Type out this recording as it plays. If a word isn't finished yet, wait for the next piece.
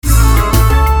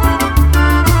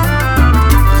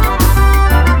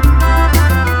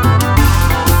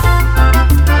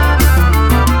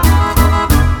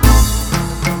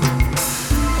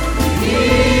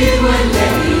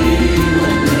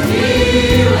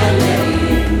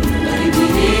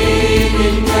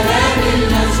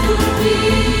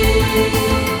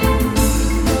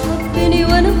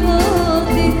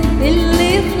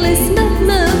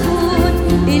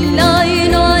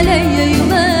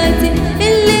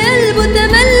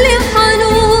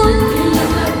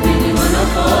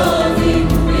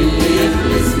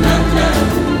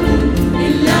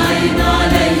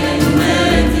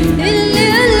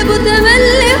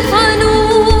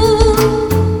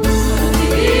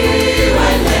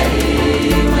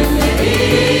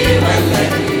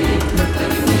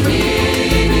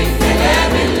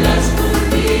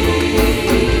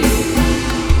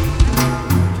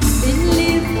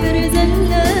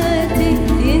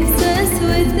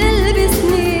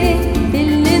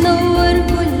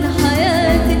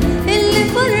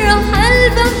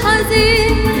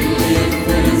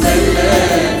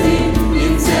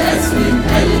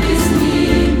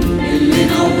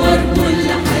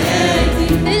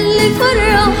اللي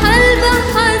فرح قلبك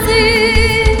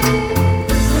حزين.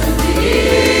 صرت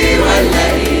ايه ولا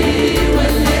ايه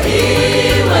ولا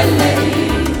ايه ولا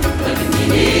ايه، وجدي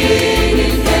ليه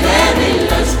للكلام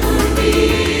اللي اشكر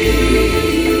بيه.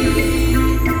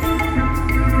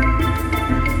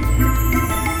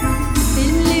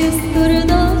 اللي يستر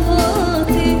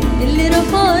ضعفاتي، اللي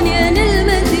رفعني عن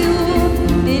المديون،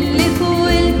 اللي فوق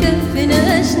الكف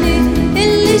ناقشني،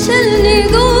 اللي شالني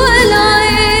جوا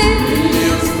العين. اللي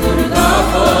يستر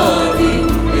ضعفاتي،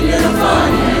 اللي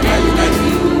رفعني عن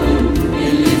المديون،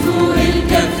 اللي فوق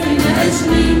الكف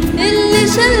ناقشني، اللي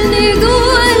شالني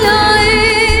جوا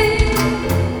العين.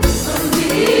 صرت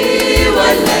ايه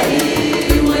ولا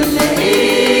ايه ولا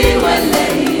ايه ولا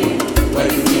ايه،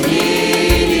 وجدي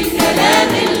ليه للكلام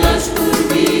اللي اشكر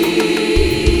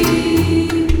بيه.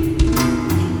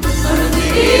 صرت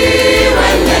ايه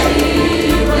ولا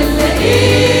ايه ولا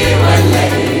ايه ولا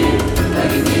ايه،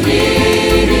 وجدي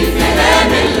ليه للكلام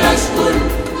اللي اشكر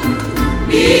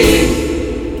بيه.